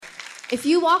If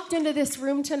you walked into this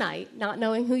room tonight not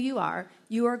knowing who you are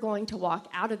going to walk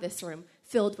out of this room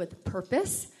filled with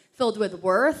purpose, filled with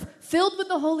worth, filled with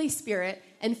the Holy Spirit,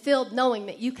 and filled knowing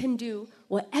that you can do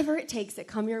whatever it takes that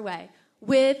come your way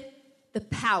with the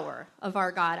power of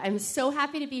our God. I'm so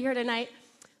happy to be here tonight.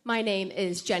 My name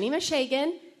is Jenny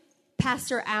Musghegan,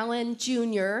 Pastor Alan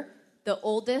Jr., the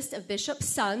oldest of Bishop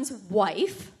Son's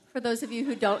wife, for those of you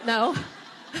who don't know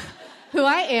who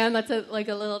I am. That's like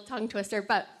a little tongue twister,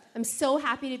 but I'm so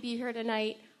happy to be here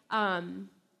tonight.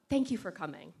 Thank you for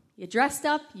coming. You dressed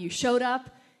up, you showed up,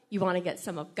 you want to get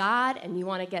some of God, and you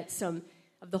want to get some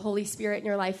of the Holy Spirit in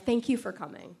your life. Thank you for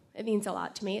coming. It means a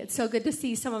lot to me. It's so good to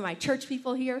see some of my church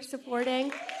people here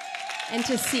supporting, and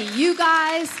to see you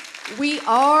guys. We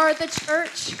are the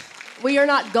church. We are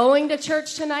not going to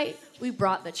church tonight. We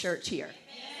brought the church here.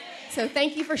 So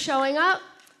thank you for showing up,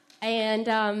 and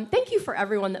thank you for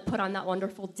everyone that put on that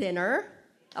wonderful dinner.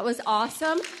 That was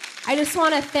awesome. I just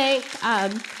want to thank,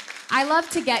 I love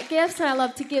to get gifts and I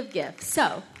love to give gifts.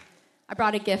 So I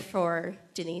brought a gift for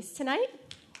Denise tonight.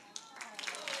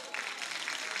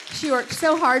 She worked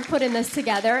so hard putting this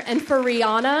together. And for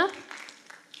Rihanna,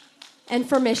 and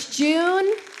for Miss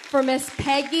June, for Miss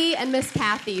Peggy and Miss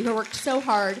Kathy, who worked so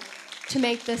hard to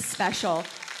make this special.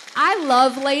 I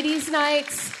love ladies'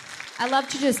 nights. I love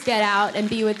to just get out and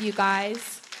be with you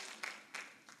guys.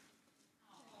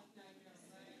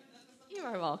 You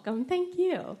are welcome. Thank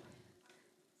you.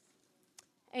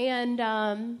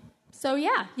 And so,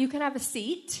 yeah, you can have a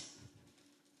seat.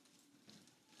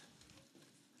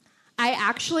 I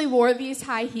actually wore these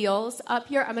high heels up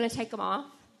here. I'm going to take them off.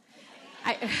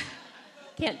 I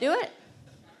can't do it.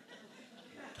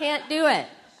 Can't do it.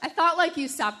 I thought, like, you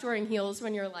stopped wearing heels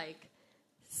when you're, like,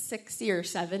 60 or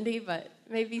 70, but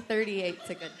maybe 38's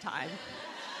a good time.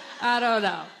 I don't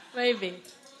know. Maybe.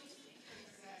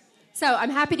 So I'm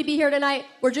happy to be here tonight.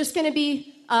 We're just going to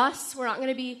be us. We're not going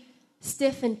to be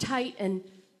stiff and tight and,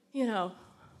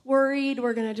 worried.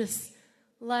 We're going to just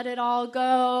let it all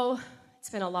go. It's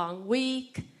been a long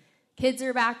week. Kids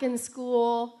are back in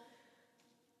school.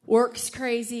 Work's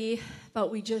crazy,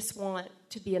 but we just want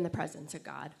to be in the presence of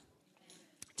God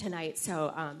tonight.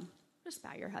 So just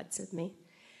bow your heads with me.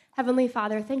 Heavenly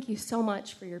Father, thank you so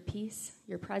much for your peace,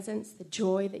 your presence, the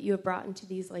joy that you have brought into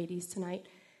these ladies tonight.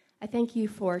 I thank you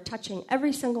for touching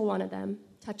every single one of them,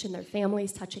 touching their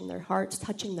families, touching their hearts,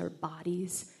 touching their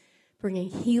bodies, bringing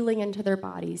healing into their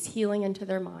bodies, healing into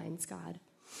their minds, God.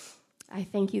 I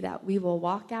thank you that we will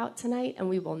walk out tonight and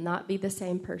we will not be the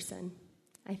same person.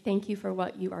 I thank you for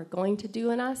what you are going to do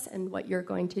in us and what you're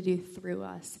going to do through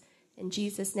us. In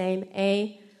Jesus' name,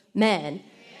 amen.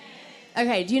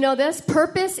 Okay, do you know this?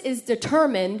 Purpose is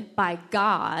determined by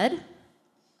God,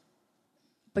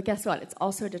 but guess what? It's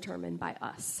also determined by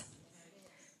us.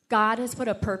 God has put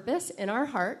a purpose in our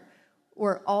heart.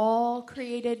 We're all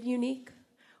created unique.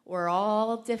 We're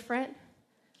all different.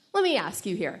 Let me ask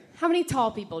you here, how many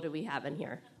tall people do we have in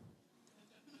here?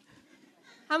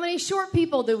 How many short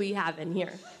people do we have in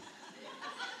here?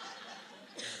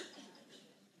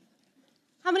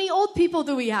 How many old people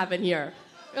do we have in here?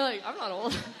 You're like, I'm not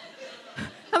old.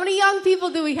 How many young people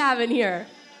do we have in here?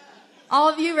 All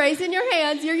of you raising your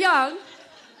hands, you're young.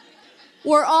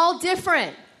 We're all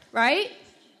different, right?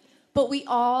 But we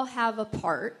all have a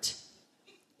part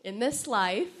in this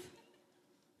life,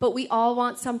 but we all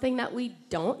want something that we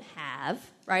don't have,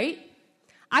 right?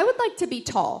 I would like to be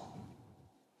tall.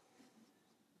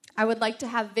 I would like to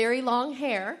have very long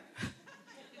hair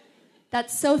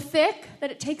that's so thick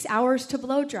that it takes hours to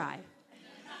blow dry.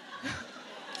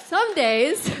 Some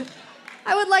days,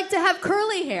 I would like to have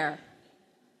curly hair.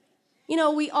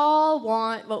 We all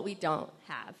want what we don't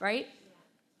have, right?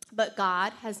 But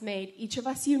God has made each of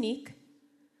us unique.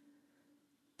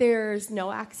 There's no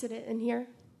accident in here.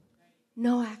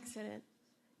 No accident.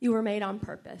 You were made on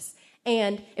purpose.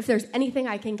 And if there's anything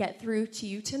I can get through to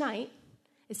you tonight,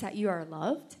 it's that you are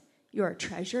loved, you are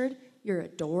treasured, you're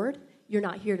adored. You're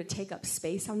not here to take up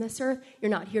space on this earth. You're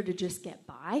not here to just get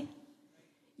by.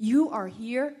 You are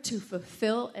here to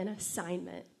fulfill an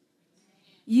assignment.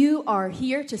 You are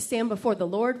here to stand before the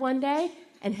Lord one day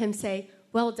and him say,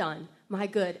 well done, my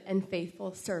good and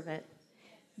faithful servant.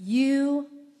 You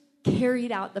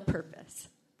carried out the purpose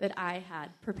that I had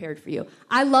prepared for you.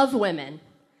 I love women.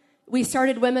 We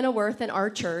started Women of Worth in our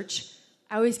church.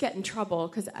 I always get in trouble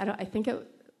because it's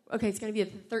going to be a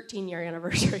 13-year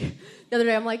anniversary. The other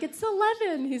day I'm like, it's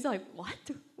 11. He's like, what?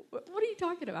 What are you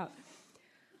talking about?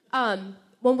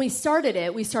 When we started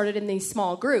in these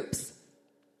small groups.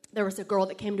 There was a girl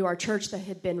that came to our church that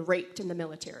had been raped in the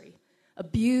military,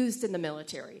 abused in the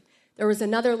military. There was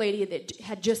another lady that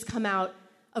had just come out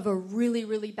of a really,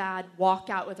 really bad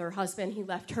walkout with her husband. He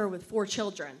left her with 4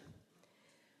 children.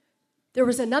 There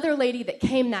was another lady that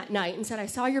came that night and said, I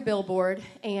saw your billboard,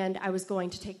 and I was going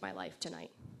to take my life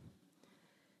tonight.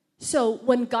 So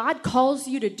when God calls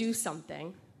you to do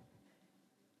something,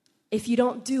 if you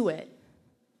don't do it,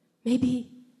 maybe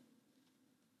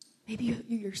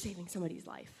you're saving somebody's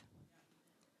life.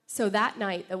 So that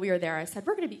night that we were there, I said,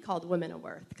 we're going to be called Women of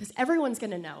Worth, because everyone's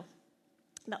going to know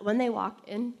that when they walk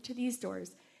into these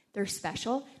doors, they're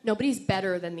special. Nobody's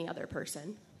better than the other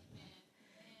person.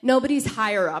 Nobody's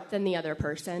higher up than the other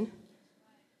person.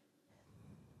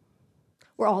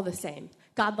 We're all the same.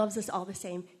 God loves us all the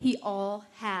same. He all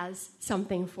has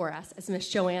something for us. As Miss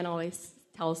Joanne always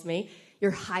tells me,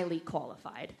 you're highly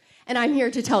qualified. And I'm here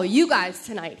to tell you guys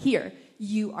tonight, here,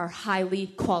 you are highly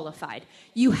qualified.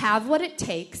 You have what it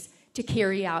takes to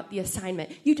carry out the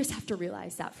assignment. You just have to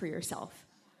realize that for yourself.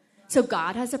 So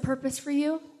God has a purpose for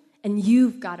you, and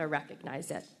you've got to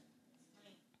recognize it.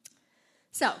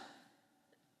 So,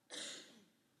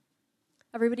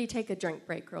 everybody take a drink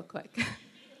break real quick.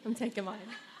 I'm taking mine.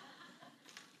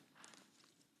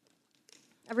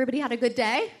 Everybody had a good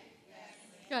day?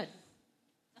 Good.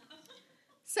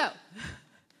 So,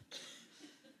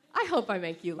 I hope I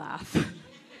make you laugh.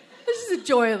 This is the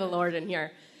joy of the Lord in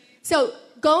here. So,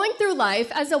 going through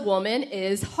life as a woman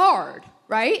is hard,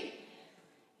 right?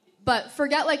 But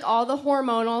forget like all the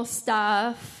hormonal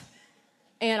stuff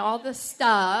and all the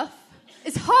stuff.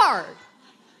 It's hard.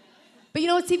 But you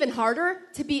know what's even harder?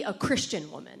 To be a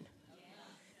Christian woman.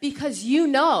 Because you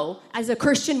know, as a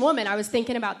Christian woman, I was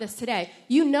thinking about this today,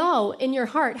 you know in your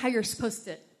heart how you're supposed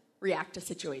to react to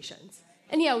situations.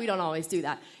 And yeah, we don't always do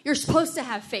that. You're supposed to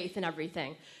have faith in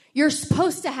everything. You're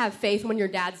supposed to have faith when your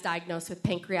dad's diagnosed with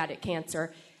pancreatic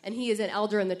cancer, and he is an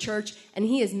elder in the church, and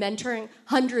he is mentoring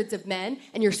hundreds of men,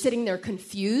 and you're sitting there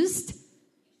confused.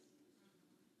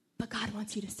 But God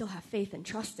wants you to still have faith and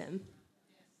trust him.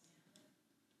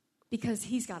 Because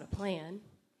he's got a plan.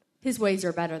 His ways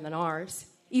are better than ours,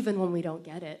 even when we don't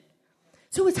get it.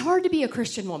 So it's hard to be a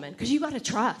Christian woman, because you got to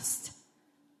trust.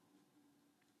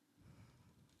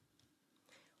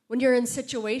 When you're in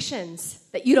situations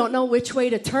that you don't know which way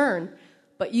to turn,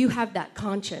 but you have that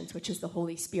conscience, which is the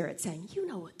Holy Spirit, saying, you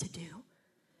know what to do.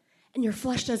 And your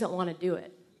flesh doesn't want to do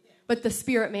it. But the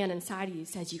spirit man inside of you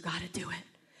says, you got to do it.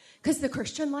 Because the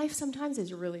Christian life sometimes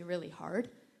is really, really hard,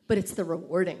 but it's the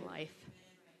rewarding life.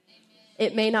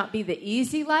 It may not be the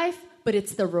easy life, but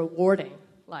it's the rewarding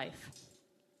life.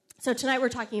 So tonight we're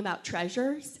talking about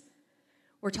treasures.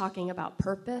 We're talking about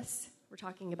purpose. We're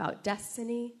talking about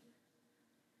destiny.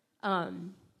 I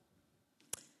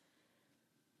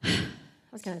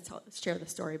was going to share the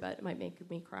story, but it might make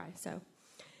me cry. So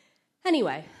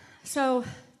anyway,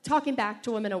 talking back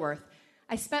to Women of Worth,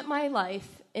 I spent my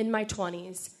life in my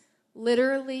 20s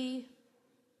literally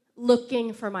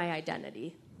looking for my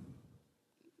identity.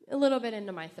 A little bit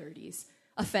into my 30s.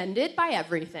 Offended by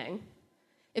everything.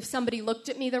 If somebody looked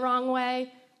at me the wrong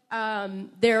way,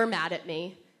 they're mad at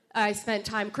me. I spent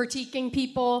time critiquing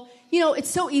people. You know, it's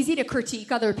so easy to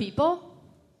critique other people.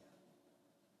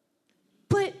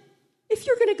 But if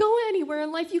you're going to go anywhere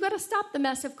in life, you got to stop the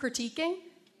mess of critiquing.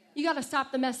 You got to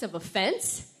stop the mess of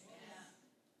offense.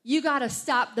 You got to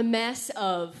stop the mess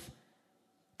of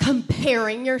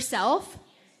comparing yourself,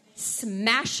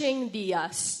 smashing the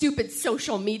stupid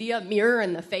social media mirror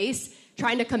in the face,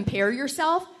 trying to compare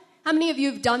yourself. How many of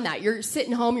you have done that? You're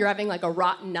sitting home, you're having like a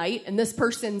rotten night, and this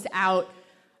person's out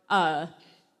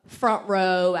front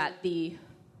row at the,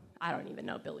 I don't even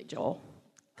know, Billy Joel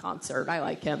concert. I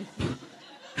like him.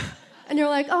 And you're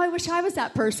like, oh, I wish I was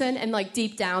that person. And like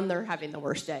deep down, they're having the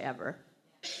worst day ever.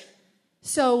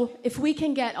 So if we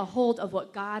can get a hold of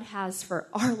what God has for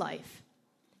our life,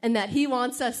 and that he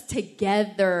wants us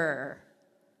together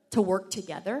to work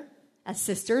together as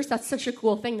sisters, that's such a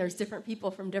cool thing. There's different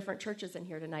people from different churches in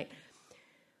here tonight.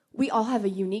 We all have a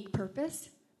unique purpose,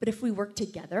 but if we work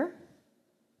together,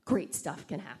 great stuff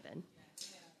can happen.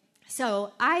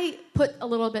 So I put a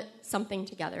little bit something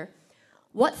together.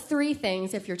 What 3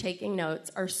 things, if you're taking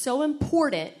notes, are so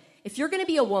important if you're going to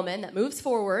be a woman that moves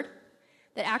forward,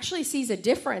 that actually sees a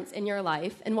difference in your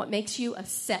life, and what makes you a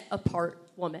set-apart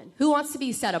woman? Who wants to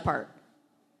be set apart?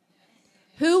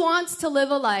 Who wants to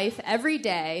live a life every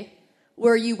day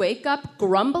where you wake up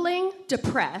grumbling,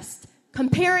 depressed,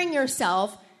 comparing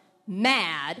yourself,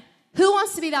 mad? Who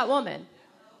wants to be that woman?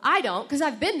 I don't, because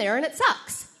I've been there and it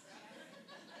sucks.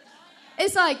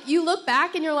 It's like you look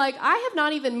back and you're like, I have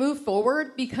not even moved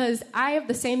forward because I have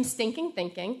the same stinking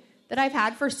thinking that I've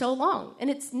had for so long. And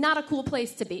it's not a cool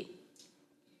place to be.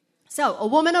 So, a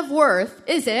woman of worth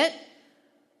isn't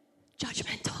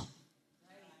judgmental.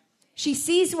 She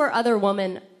sees where other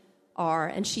women are,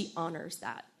 and she honors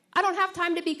that. I don't have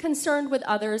time to be concerned with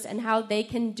others and how they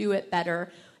can do it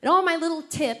better. And all my little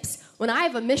tips when I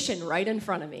have a mission right in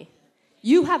front of me.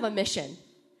 You have a mission.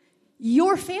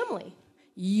 Your family,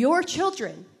 your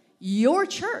children, your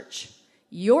church,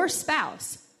 your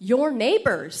spouse, your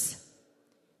neighbors,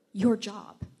 your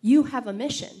job. You have a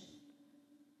mission.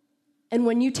 And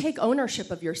when you take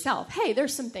ownership of yourself, hey,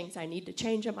 there's some things I need to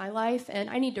change in my life, and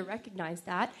I need to recognize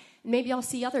that, and maybe I'll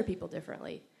see other people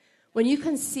differently. When you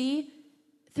can see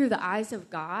through the eyes of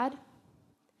God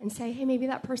and say, hey, maybe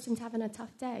that person's having a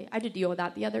tough day. I had to deal with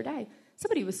that the other day.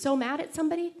 Somebody was so mad at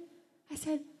somebody. I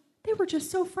said, they were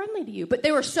just so friendly to you, but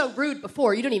they were so rude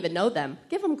before. You don't even know them.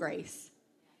 Give them grace.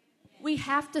 We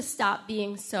have to stop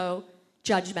being so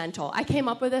judgmental. I came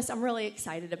up with this. I'm really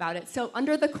excited about it. So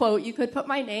under the quote, you could put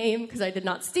my name because I did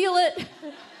not steal it.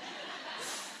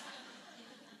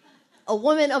 A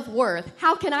woman of worth.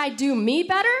 How can I do me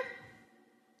better?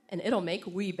 And it'll make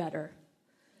we better.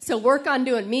 So work on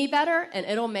doing me better, and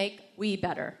it'll make we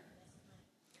better.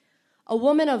 A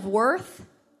woman of worth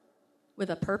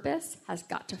with a purpose has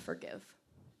got to forgive.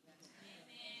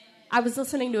 I was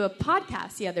listening to a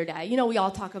podcast the other day. You know, we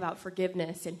all talk about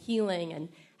forgiveness and healing and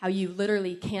how you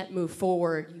literally can't move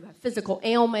forward. You have physical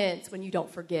ailments when you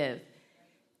don't forgive.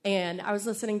 And I was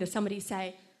listening to somebody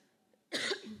say,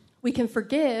 we can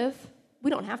forgive.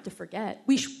 We don't have to forget.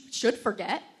 We should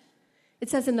forget. It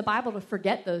says in the Bible to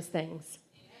forget those things.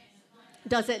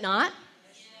 Does it not?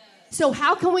 So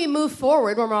how can we move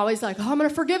forward when we're always like, oh, I'm going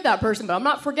to forgive that person, but I'm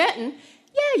not forgetting?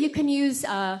 Yeah, you can use,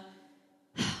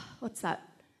 what's that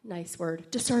nice word?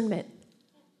 Discernment.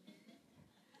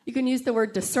 You can use the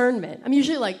word discernment. I'm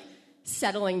usually like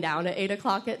settling down at 8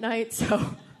 o'clock at night,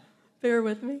 so bear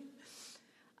with me.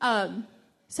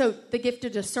 So the gift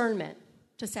of discernment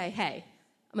to say, hey,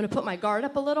 I'm going to put my guard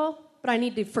up a little, but I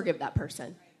need to forgive that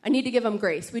person. I need to give them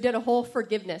grace. We did a whole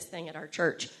forgiveness thing at our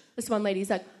church. This one lady's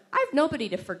like, I have nobody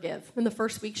to forgive. In the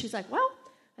first week, she's like, well,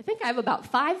 I think I have about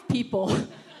 5 people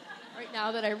right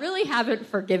now that I really haven't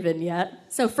forgiven yet.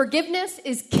 So forgiveness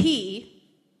is key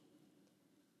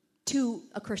to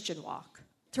a Christian walk,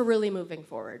 to really moving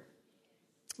forward.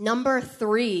 Number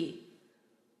 3,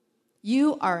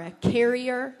 you are a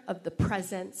carrier of the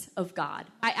presence of God.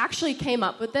 I actually came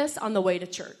up with this on the way to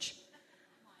church.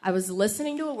 I was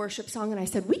listening to a worship song, and I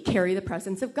said, we carry the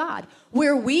presence of God.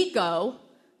 Where we go,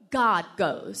 God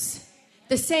goes.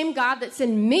 The same God that's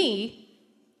in me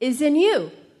is in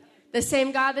you. The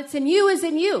same God that's in you is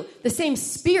in you. The same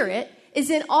Spirit is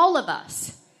in all of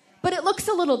us. But it looks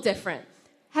a little different.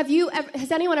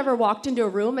 Has anyone ever walked into a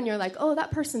room and you're like, oh, that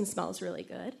person smells really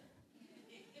good?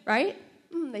 Right?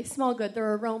 They smell good.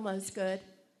 Their aroma is good.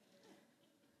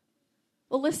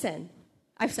 Well, listen.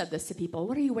 I've said this to people.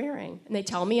 What are you wearing? And they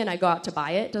tell me, and I go out to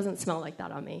buy it. It doesn't smell like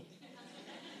that on me.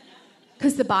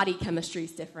 Because the body chemistry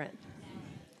is different.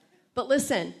 But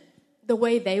listen, the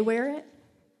way they wear it,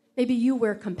 maybe you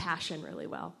wear compassion really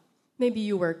well. Maybe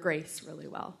you wear grace really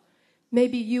well.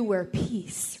 Maybe you wear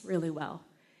peace really well.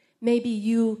 Maybe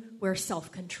you wear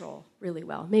self-control really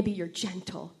well. Maybe you're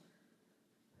gentle.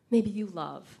 Maybe you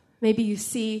love. Maybe you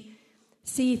see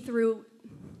through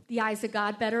the eyes of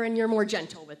God better, and you're more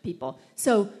gentle with people.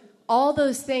 So all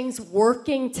those things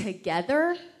working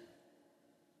together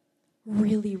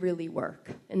really, really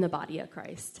work in the body of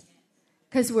Christ.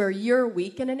 Because where you're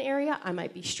weak in an area, I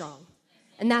might be strong.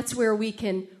 And that's where we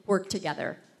can work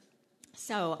together.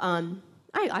 So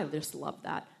I just love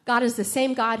that. God is the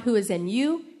same God who is in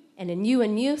you, and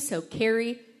you, so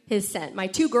carry his scent. My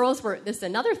 2 girls were, this is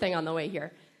another thing on the way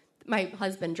here. My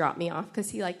husband dropped me off because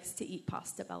he likes to eat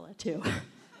pasta bella too.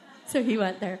 So he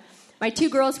went there. My 2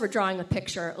 girls were drawing a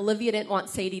picture. Olivia didn't want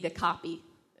Sadie to copy.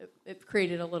 It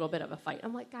created a little bit of a fight.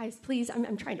 I'm like, guys, please,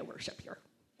 I'm trying to worship here.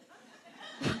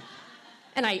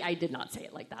 And I did not say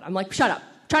it like that. I'm like, shut up.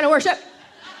 I'm trying to worship.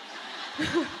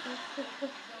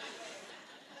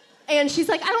 And she's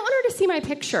like, I don't want her to see my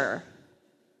picture.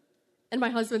 And my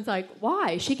husband's like,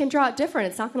 why? She can draw it different.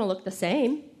 It's not going to look the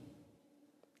same.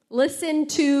 Listen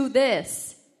to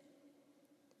this.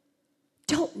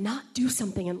 Don't not do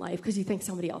something in life because you think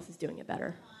somebody else is doing it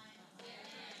better.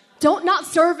 Don't not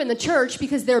serve in the church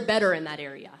because they're better in that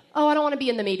area. Oh, I don't want to be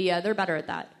in the media. They're better at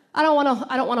that. I don't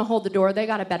want to hold the door. They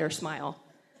got a better smile.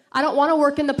 I don't want to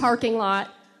work in the parking lot.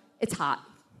 It's hot.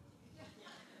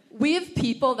 We have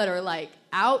people that are like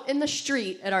out in the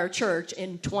street at our church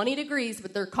in 20 degrees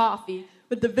with their coffee,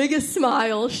 with the biggest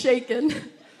smile, shaking.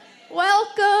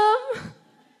 Welcome.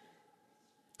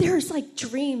 There's like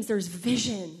dreams. There's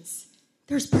visions.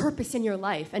 There's purpose in your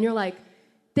life. And you're like,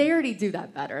 they already do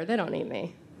that better. They don't need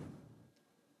me.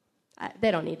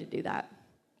 They don't need to do that.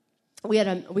 we had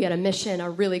a mission, a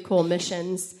really cool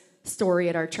missions story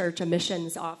at our church, a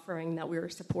missions offering that we were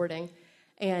supporting.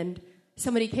 And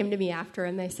somebody came to me after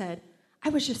and they said, I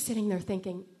was just sitting there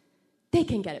thinking, they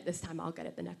can get it this time, I'll get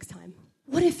it the next time.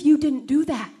 What if you didn't do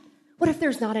that? What if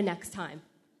there's not a next time?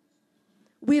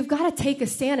 We've got to take a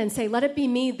stand and say, let it be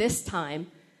me this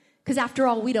time. Because after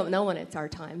all, we don't know when it's our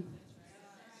time.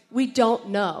 We don't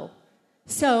know.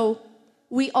 So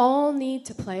we all need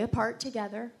to play a part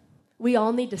together. We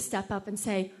all need to step up and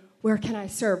say, where can I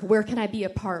serve? Where can I be a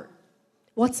part?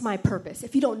 What's my purpose?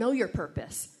 If you don't know your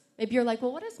purpose, maybe you're like,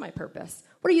 well, what is my purpose?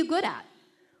 What are you good at?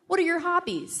 What are your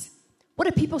hobbies? What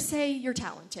do people say you're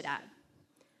talented at?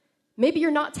 Maybe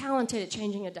you're not talented at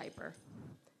changing a diaper,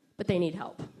 but they need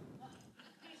help.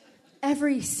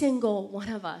 Every single one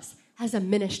of us has a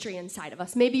ministry inside of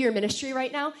us. Maybe your ministry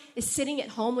right now is sitting at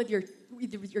home with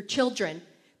your children,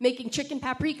 making chicken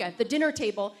paprika at the dinner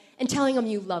table and telling them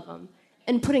you love them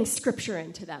and putting scripture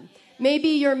into them. Maybe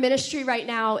your ministry right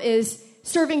now is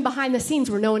serving behind the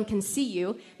scenes where no one can see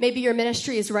you. Maybe your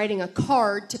ministry is writing a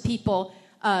card to people,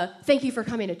 thank you for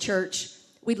coming to church.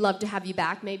 We'd love to have you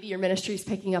back. Maybe your ministry is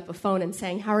picking up a phone and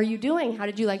saying, how are you doing? How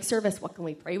did you like service? What can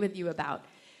we pray with you about?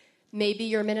 Maybe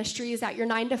your ministry is at your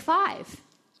 9 to 5,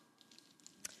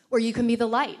 where you can be the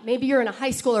light. Maybe you're in a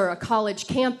high school or a college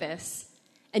campus,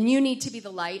 and you need to be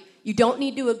the light. You don't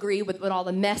need to agree with what all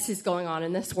the mess is going on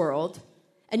in this world,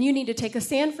 and you need to take a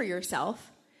stand for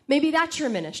yourself. Maybe that's your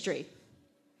ministry.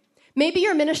 Maybe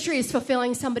your ministry is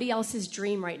fulfilling somebody else's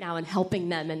dream right now and helping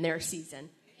them in their season.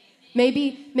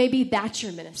 Maybe that's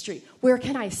your ministry. Where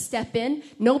can I step in?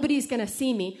 Nobody's going to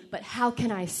see me, but how can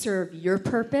I serve your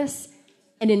purpose?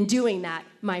 And in doing that,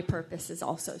 my purpose is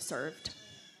also served.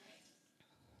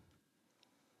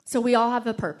 So we all have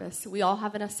a purpose. We all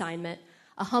have an assignment.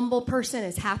 A humble person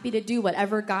is happy to do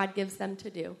whatever God gives them to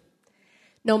do,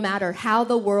 no matter how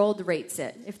the world rates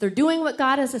it. If they're doing what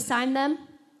God has assigned them,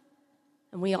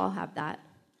 and we all have that,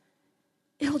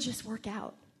 it'll just work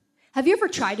out. Have you ever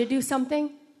tried to do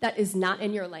something that is not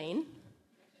in your lane?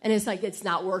 And it's like, it's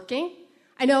not working?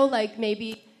 I know, like,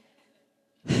 maybe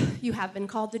you have been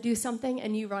called to do something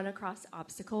and you run across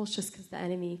obstacles just because the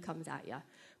enemy comes at you.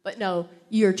 But no,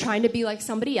 you're trying to be like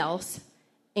somebody else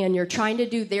and you're trying to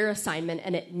do their assignment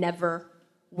and it never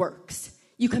works.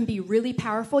 You can be really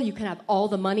powerful. You can have all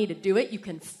the money to do it. You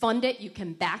can fund it. You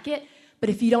can back it. But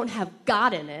if you don't have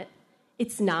God in it,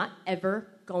 it's not ever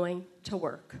going to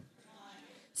work.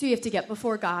 So you have to get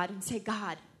before God and say,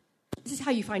 God, this is how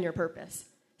you find your purpose.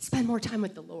 Spend more time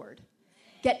with the Lord.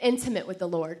 Get intimate with the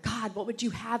Lord. God, what would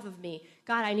you have of me?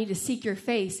 God, I need to seek your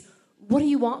face. What do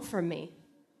you want from me?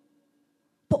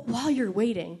 But while you're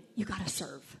waiting, you got to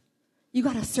serve. You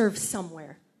got to serve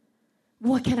somewhere.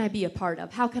 What can I be a part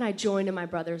of? How can I join in my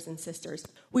brothers and sisters?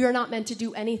 We are not meant to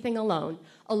do anything alone.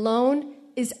 Alone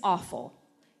is awful.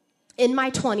 In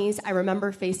my 20s, I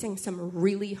remember facing some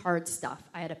really hard stuff.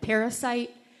 I had a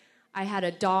parasite. I had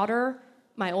a daughter.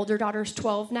 My older daughter's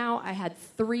 12 now. I had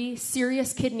 3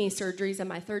 serious kidney surgeries in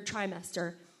my 3rd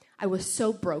trimester. I was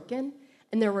so broken,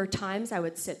 and there were times I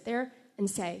would sit there and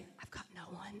say, I've got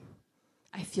no one.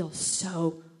 I feel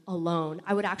so alone.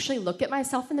 I would actually look at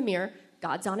myself in the mirror,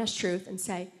 God's honest truth, and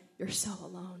say, you're so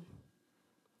alone.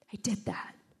 I did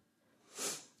that.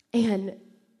 And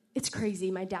it's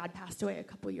crazy. My dad passed away a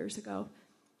couple years ago.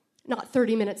 Not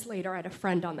 30 minutes later, I had a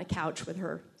friend on the couch with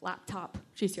her laptop.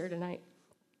 She's here tonight.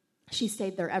 She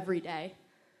stayed there every day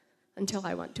until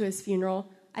I went to his funeral.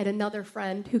 I had another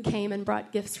friend who came and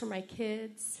brought gifts for my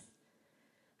kids.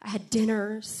 I had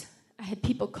dinners. I had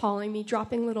people calling me,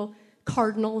 dropping little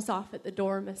cardinals off at the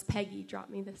door. Miss Peggy dropped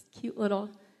me this cute little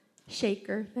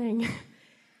shaker thing.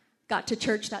 Got to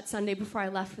church that Sunday before I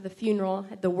left for the funeral.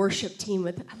 Had the worship team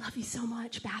with, I love you so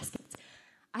much, baskets.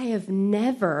 I have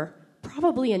never,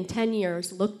 probably in 10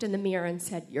 years, looked in the mirror and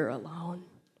said, you're alone.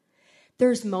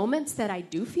 There's moments that I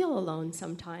do feel alone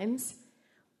sometimes,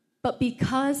 but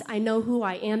because I know who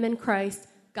I am in Christ,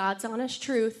 God's honest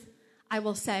truth, I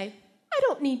will say, I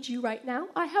don't need you right now.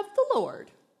 I have the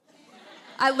Lord.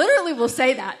 I literally will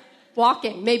say that,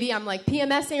 walking. Maybe I'm like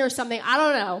PMSing or something. I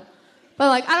don't know. But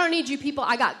like, I don't need you people.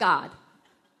 I got God.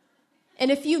 And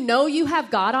if you know you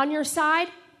have God on your side,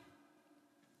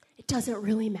 it doesn't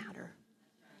really matter,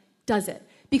 does it?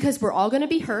 Because we're all going to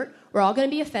be hurt. We're all going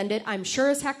to be offended. I'm sure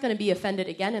as heck going to be offended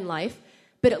again in life.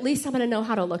 But at least I'm going to know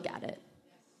how to look at it.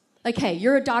 Like, hey,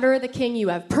 you're a daughter of the King. You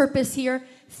have purpose here.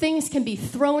 Things can be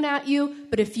thrown at you.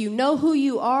 But if you know who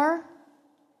you are,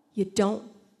 you don't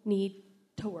need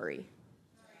to worry.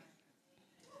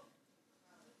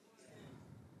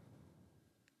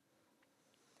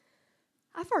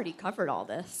 I've already covered all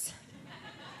this.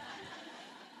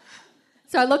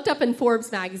 So I looked up in Forbes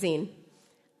magazine.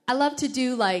 I love to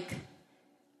do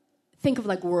think of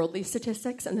worldly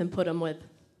statistics and then put them with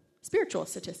spiritual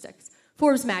statistics.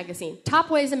 Forbes magazine, top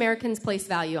ways Americans place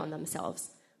value on themselves.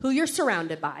 Who you're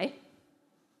surrounded by,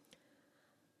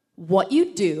 what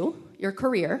you do, your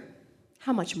career,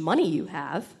 how much money you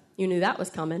have, you knew that was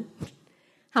coming,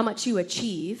 how much you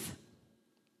achieve,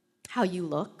 how you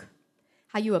look,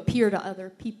 how you appear to other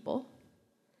people.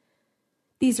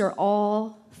 These are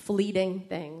all fleeting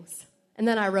things. And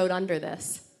then I wrote under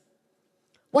this,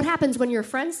 what happens when your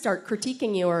friends start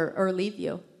critiquing you or leave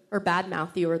you or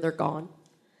badmouth you or they're gone?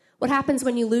 What happens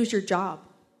when you lose your job?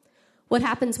 What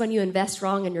happens when you invest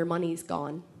wrong and your money's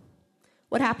gone?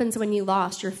 What happens when you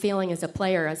lost your feeling as a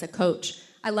player, as a coach?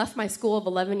 I left my school of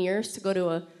 11 years to go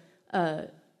to a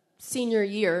senior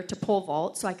year to pole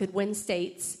vault so I could win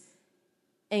states,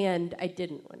 and I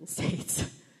didn't win states.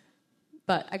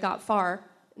 But I got far,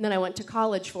 and then I went to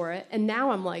college for it, and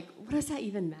now I'm like, what does that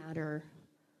even matter?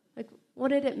 What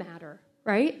did it matter,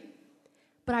 right?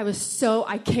 But I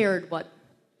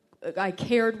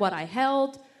cared what I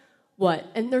held,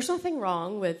 and there's nothing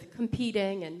wrong with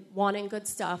competing and wanting good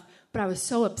stuff, but I was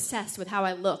so obsessed with how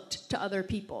I looked to other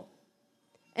people.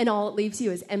 And all it leaves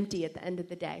you is empty at the end of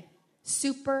the day.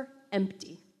 Super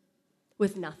empty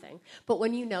with nothing. But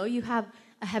when you know you have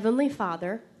a heavenly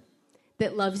Father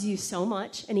that loves you so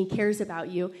much and he cares about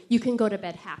you, you can go to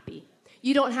bed happy.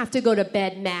 You don't have to go to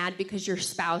bed mad because your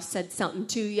spouse said something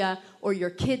to you, or your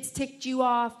kids ticked you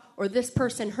off, or this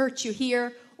person hurt you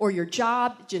here, or your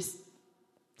job just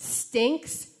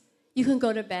stinks. You can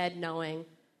go to bed knowing,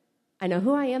 I know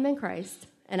who I am in Christ,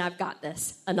 and I've got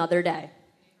this another day.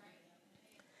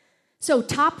 So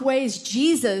top ways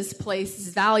Jesus places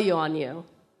value on you.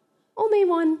 Only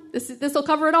one. This will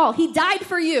cover it all. He died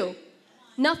for you.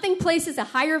 Nothing places a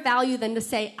higher value than to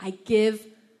say, I give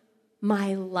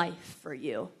my life for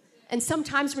you. And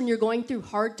sometimes when you're going through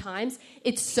hard times,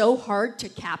 it's so hard to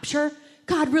capture.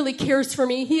 God really cares for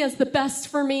me. He has the best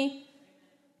for me.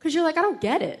 Because you're like, I don't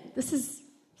get it. It's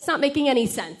not making any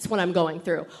sense what I'm going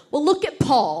through. Well, look at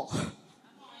Paul.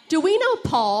 Do we know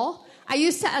Paul? I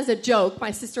used to, as a joke,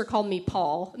 my sister called me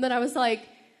Paul. And then I was like,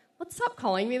 let's stop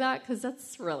calling me that because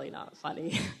that's really not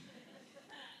funny.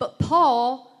 But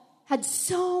Paul had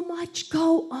so much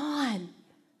go on,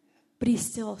 but he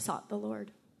still sought the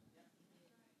Lord.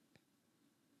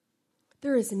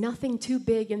 There is nothing too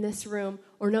big in this room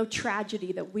or no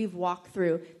tragedy that we've walked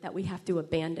through that we have to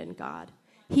abandon God.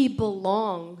 He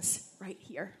belongs right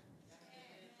here.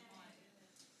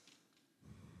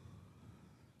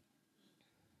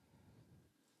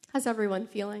 How's everyone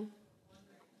feeling?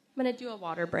 I'm going to do a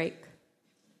water break.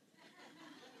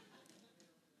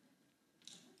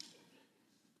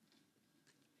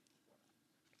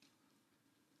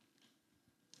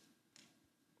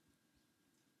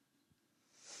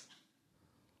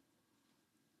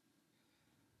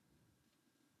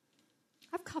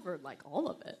 I've covered all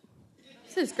of it.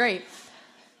 This is great.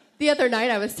 The other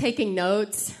night I was taking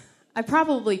notes. I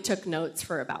probably took notes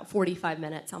for about 45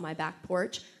 minutes on my back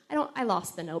porch. I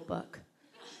lost the notebook.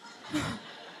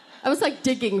 I was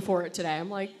digging for it today. I'm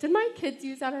like, did my kids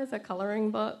use that as a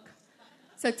coloring book?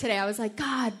 So today I was like,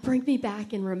 God, bring me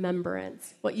back in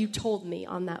remembrance what you told me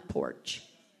on that porch.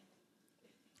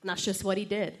 And that's just what he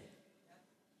did.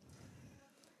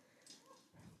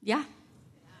 Yeah.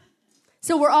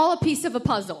 So we're all a piece of a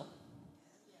puzzle.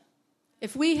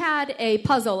 If we had a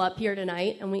puzzle up here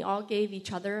tonight and we all gave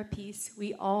each other a piece,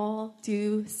 we all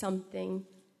do something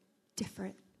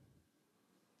different.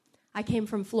 I came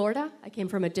from Florida. I came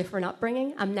from a different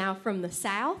upbringing. I'm now from the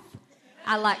South.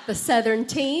 I like the Southern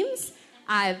teams.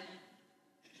 I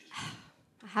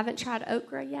haven't tried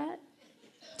okra yet.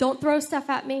 Don't throw stuff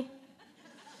at me.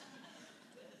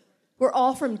 We're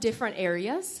all from different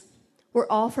areas. We're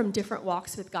all from different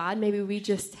walks with God. Maybe we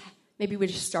just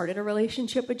started a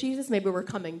relationship with Jesus. Maybe we're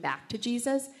coming back to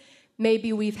Jesus.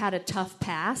 Maybe we've had a tough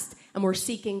past and we're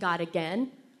seeking God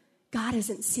again. God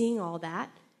isn't seeing all that.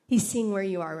 He's seeing where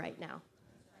you are right now.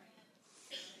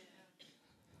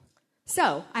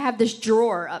 So, I have this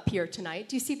drawer up here tonight.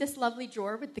 Do you see this lovely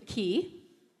drawer with the key?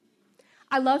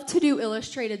 I love to do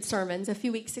illustrated sermons. A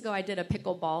few weeks ago, I did a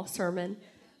pickleball sermon.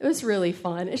 It was really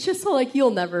fun. It's just so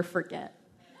you'll never forget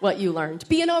what you learned.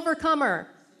 Be an overcomer.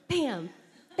 Bam,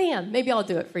 bam. Maybe I'll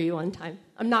do it for you one time.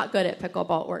 I'm not good at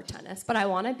pickleball or tennis, but I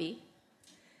want to be.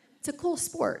 It's a cool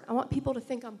sport. I want people to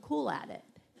think I'm cool at it.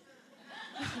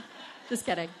 Just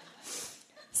kidding.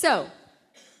 So,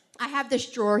 I have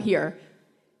this drawer here,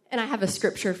 and I have a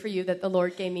scripture for you that the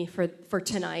Lord gave me for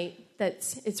tonight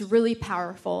it's really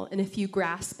powerful, and if you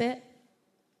grasp it,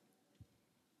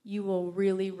 you will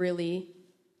really, really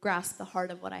grasp the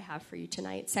heart of what I have for you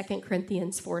tonight. 2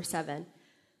 Corinthians 4:7.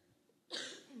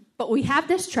 But we have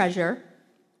this treasure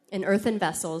in earthen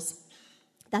vessels,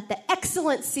 that the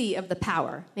excellency of the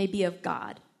power may be of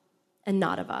God and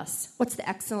not of us. What's the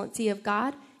excellency of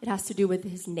God? It has to do with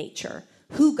his nature,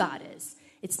 who God is.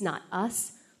 It's not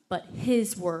us, but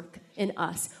his work in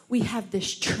us. We have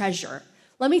this treasure.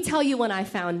 Let me tell you when I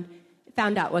found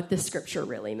out what this scripture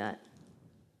really meant.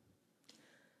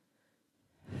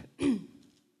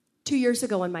 2 years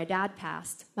ago when my dad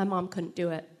passed, my mom couldn't do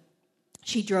it.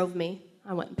 She drove me.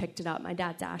 I went and picked it up, my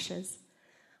dad's ashes.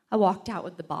 I walked out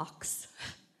with the box,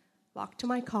 walked to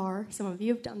my car. Some of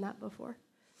you have done that before.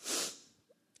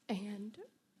 And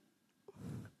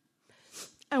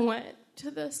I went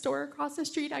to the store across the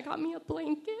street. I got me a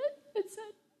blanket. It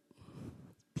said,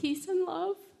 peace and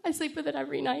love. I sleep with it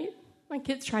every night. My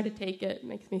kids try to take it. It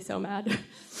makes me so mad.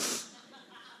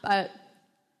 But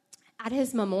at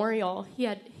his memorial,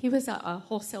 he was a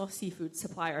wholesale seafood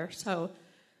supplier, so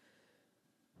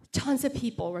tons of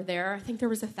people were there. I think there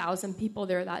was 1,000 people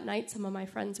there that night. Some of my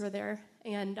friends were there.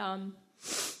 And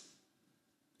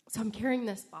so I'm carrying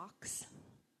this box,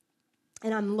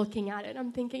 and I'm looking at it.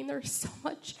 I'm thinking there's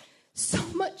so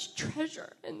much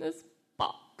treasure in this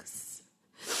box.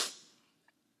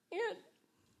 And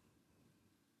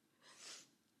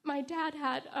my dad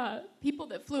had people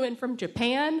that flew in from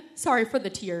Japan. Sorry for the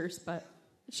tears, but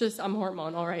it's just, I'm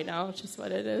hormonal right now. It's just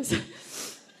what it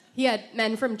is. He had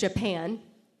men from Japan.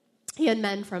 He had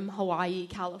men from Hawaii,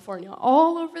 California,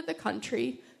 all over the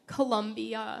country,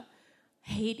 Colombia,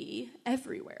 Haiti,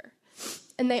 everywhere.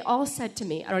 And they all said to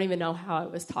me, I don't even know how I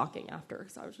was talking after,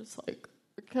 because I was just like,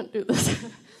 I can't do this.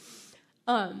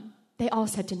 They all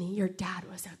said to me, your dad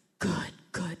was a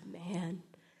good man.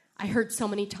 I heard so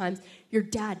many times, your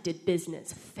dad did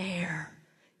business fair.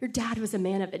 Your dad was a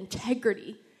man of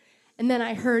integrity. And then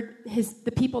I heard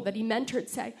the people that he mentored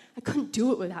say, I couldn't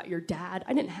do it without your dad.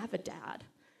 I didn't have a dad.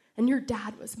 And your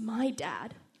dad was my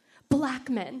dad. Black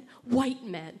men, white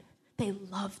men, they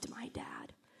loved my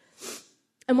dad.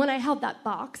 And when I held that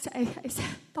box, I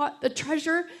thought the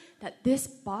treasure that this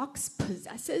box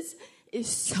possesses is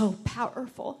so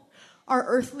powerful. Our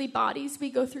earthly bodies,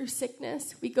 we go through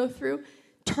sickness, we go through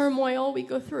turmoil, we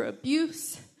go through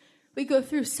abuse, we go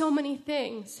through so many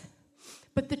things.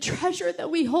 But the treasure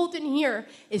that we hold in here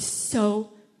is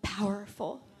so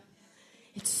powerful.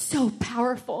 It's so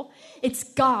powerful. It's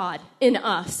God in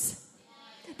us.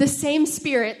 The same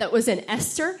spirit that was in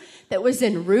Esther, that was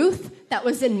in Ruth, that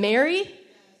was in Mary,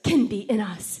 can be in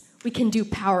us. We can do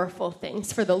powerful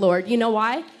things for the Lord. You know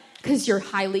why? Because you're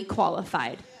highly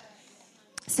qualified.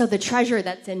 So the treasure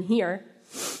that's in here,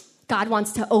 God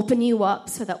wants to open you up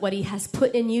so that what he has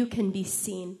put in you can be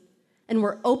seen. And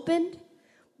we're opened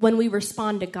when we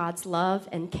respond to God's love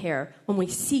and care, when we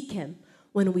seek him,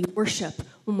 when we worship,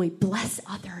 when we bless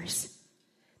others.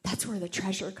 That's where the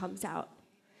treasure comes out.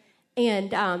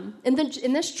 And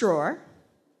in this drawer,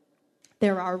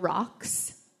 there are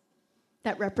rocks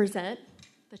that represent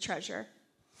the treasure.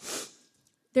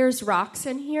 There's rocks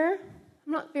in here.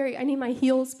 I need my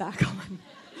heels back on.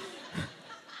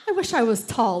 I wish I was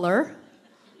taller.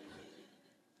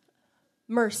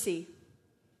 Mercy.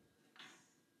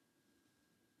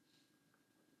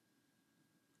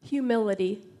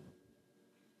 Humility.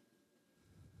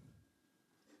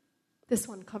 This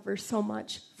one covers so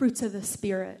much. Fruits of the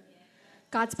Spirit.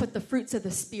 God's put the fruits of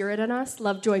the Spirit in us.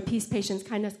 Love, joy, peace, patience,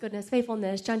 kindness, goodness,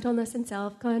 faithfulness, gentleness, and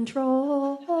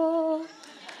self-control.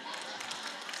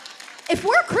 If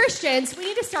we're Christians, we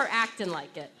need to start acting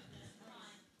like it.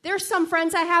 There's some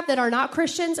friends I have that are not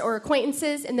Christians or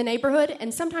acquaintances in the neighborhood,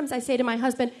 and sometimes I say to my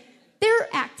husband, they're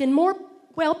acting more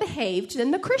well-behaved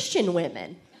than the Christian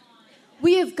women.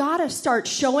 We have got to start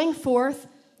showing forth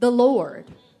the Lord.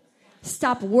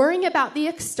 Stop worrying about the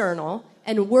external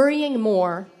and worrying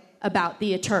more about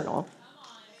the eternal.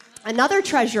 Another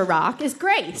treasure rock is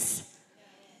grace.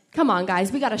 Come on,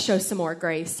 guys, we got to show some more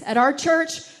grace. At our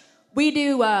church, we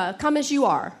do come as you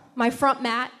are. My front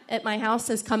mat at my house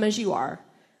says come as you are.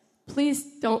 Please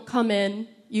don't come in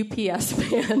UPS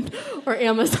man or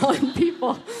Amazon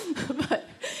people. But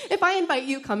if I invite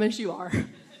you, come as you are.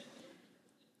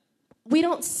 We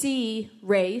don't see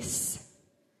race,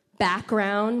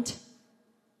 background,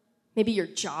 maybe your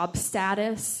job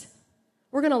status.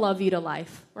 We're going to love you to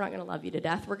life. We're not going to love you to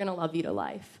death. We're going to love you to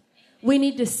life. We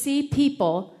need to see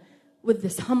people with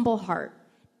this humble heart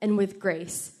and with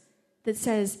grace that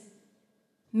says,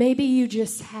 maybe you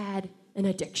just had an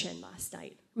addiction last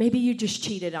night. Maybe you just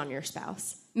cheated on your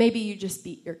spouse. Maybe you just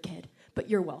beat your kid. But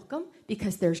you're welcome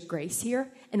because there's grace here,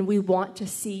 and we want to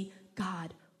see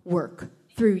God work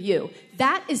through you.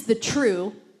 That is the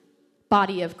true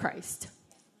body of Christ.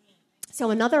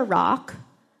 So another rock,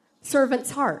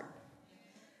 servant's heart.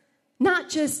 Not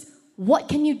just, what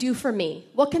can you do for me?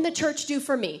 What can the church do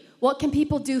for me? What can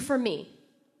people do for me?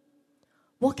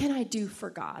 What can I do for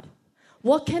God?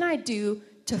 What can I do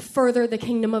to further the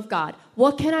kingdom of God?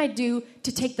 What can I do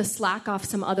to take the slack off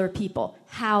some other people?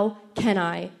 How can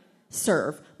I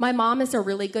serve? My mom is a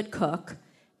really good cook,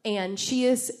 and she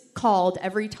is called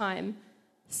every time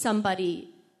somebody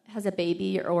has a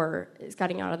baby or is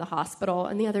getting out of the hospital.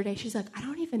 And the other day, she's like, I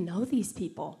don't even know these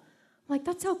people. I'm like,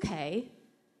 that's okay.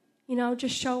 You know,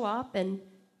 just show up and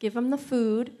give them the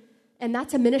food. And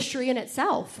that's a ministry in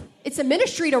itself. It's a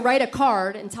ministry to write a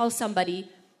card and tell somebody,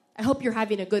 I hope you're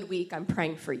having a good week. I'm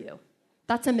praying for you.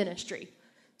 That's a ministry.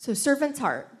 So servant's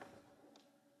heart.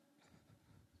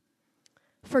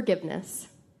 Forgiveness.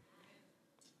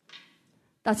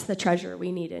 That's the treasure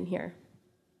we need in here.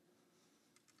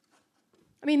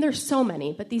 I mean, there's so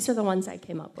many, but these are the ones I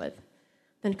came up with.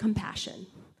 Then compassion.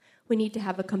 We need to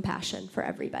have a compassion for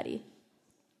everybody.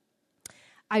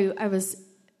 I was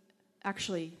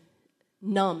actually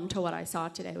numb to what I saw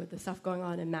today with the stuff going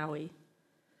on in Maui.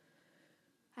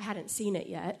 I hadn't seen it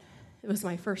yet. It was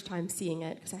my first time seeing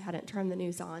it because I hadn't turned the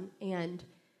news on. And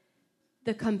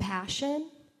the compassion,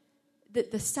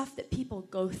 the stuff that people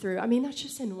go through, I mean, that's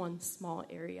just in one small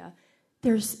area.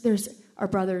 There's our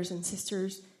brothers and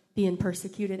sisters being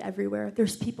persecuted everywhere.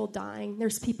 There's people dying.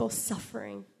 There's people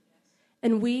suffering.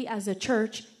 And we as a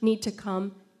church need to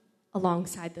come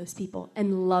alongside those people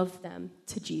and love them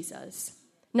to Jesus.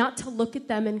 Not to look at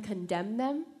them and condemn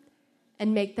them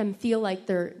and make them feel like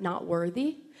they're not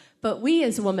worthy, but we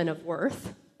as women of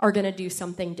worth are going to do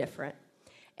something different.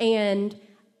 And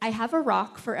I have a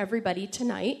rock for everybody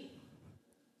tonight.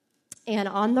 And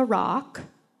on the rock,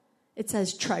 it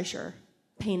says treasure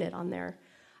painted on there.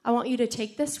 I want you to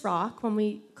take this rock when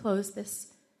we close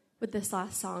this with this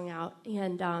last song out.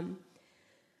 And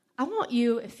I want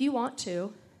you, if you want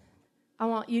to, I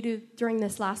want you to, during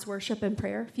this last worship and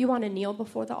prayer, if you want to kneel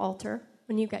before the altar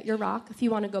when you get your rock, if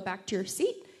you want to go back to your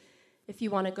seat, if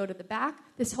you want to go to the back,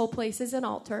 this whole place is an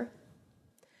altar.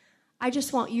 I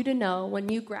just want you to know when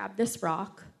you grab this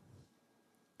rock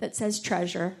that says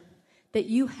treasure, that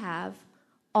you have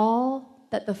all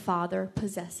that the Father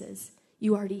possesses.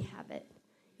 You already have it.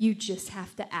 You just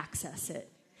have to access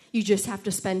it. You just have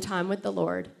to spend time with the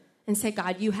Lord and say,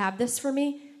 God, you have this for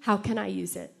me. How can I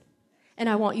use it? And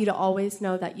I want you to always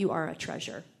know that you are a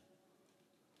treasure.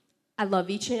 I love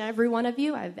each and every one of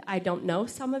you. I don't know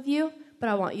some of you, but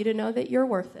I want you to know that you're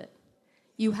worth it.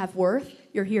 You have worth.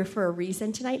 You're here for a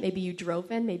reason tonight. Maybe you drove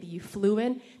in. Maybe you flew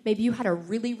in. Maybe you had a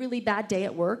really, really bad day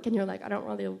at work, and you're like, I don't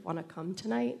really want to come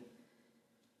tonight.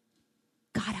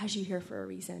 God has you here for a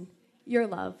reason. You're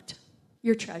loved.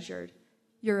 You're treasured.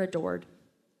 You're adored.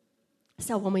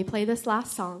 So when we play this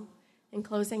last song in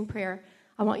closing prayer,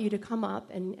 I want you to come up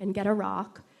and get a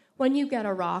rock. When you get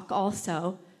a rock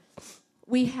also,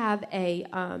 we have a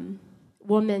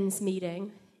women's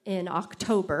meeting in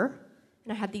October,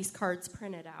 and I had these cards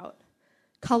printed out.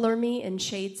 Color Me in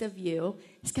Shades of You.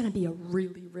 It's going to be a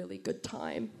really, really good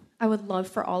time. I would love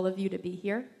for all of you to be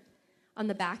here. On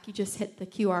the back, you just hit the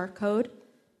QR code,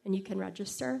 and you can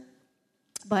register.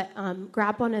 But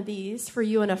grab one of these for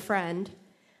you and a friend.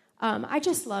 I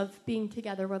just love being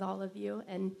together with all of you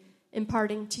and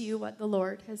imparting to you what the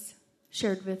Lord has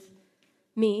shared with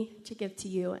me to give to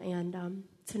you and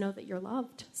to know that you're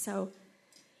loved. So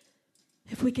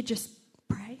if we could just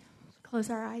pray, close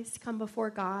our eyes, come before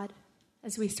God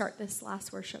as we start this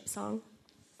last worship song.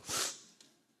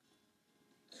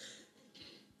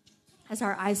 As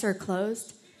our eyes are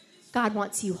closed, God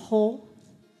wants you whole.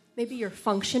 Maybe you're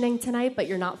functioning tonight, but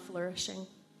you're not flourishing.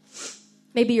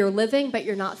 Maybe you're living, but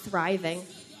you're not thriving.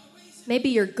 Maybe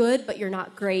you're good, but you're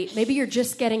not great. Maybe you're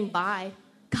just getting by.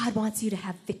 God wants you to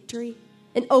have victory,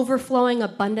 an overflowing,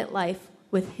 abundant life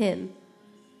with Him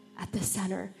at the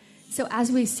center. So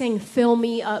as we sing, Fill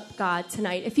Me Up, God,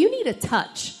 tonight, if you need a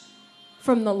touch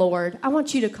from the Lord, I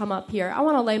want you to come up here. I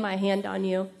want to lay my hand on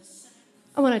you.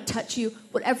 I want to touch you.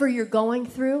 Whatever you're going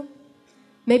through,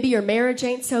 maybe your marriage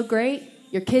ain't so great.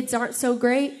 Your kids aren't so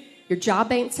great. Your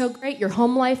job ain't so great. Your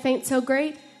home life ain't so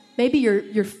great. Maybe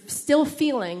you're still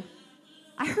feeling,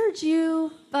 I heard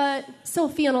you, but still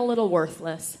feeling a little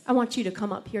worthless. I want you to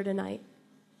come up here tonight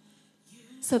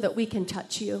so that we can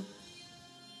touch you.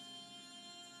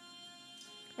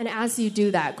 And as you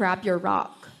do that, grab your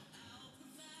rock.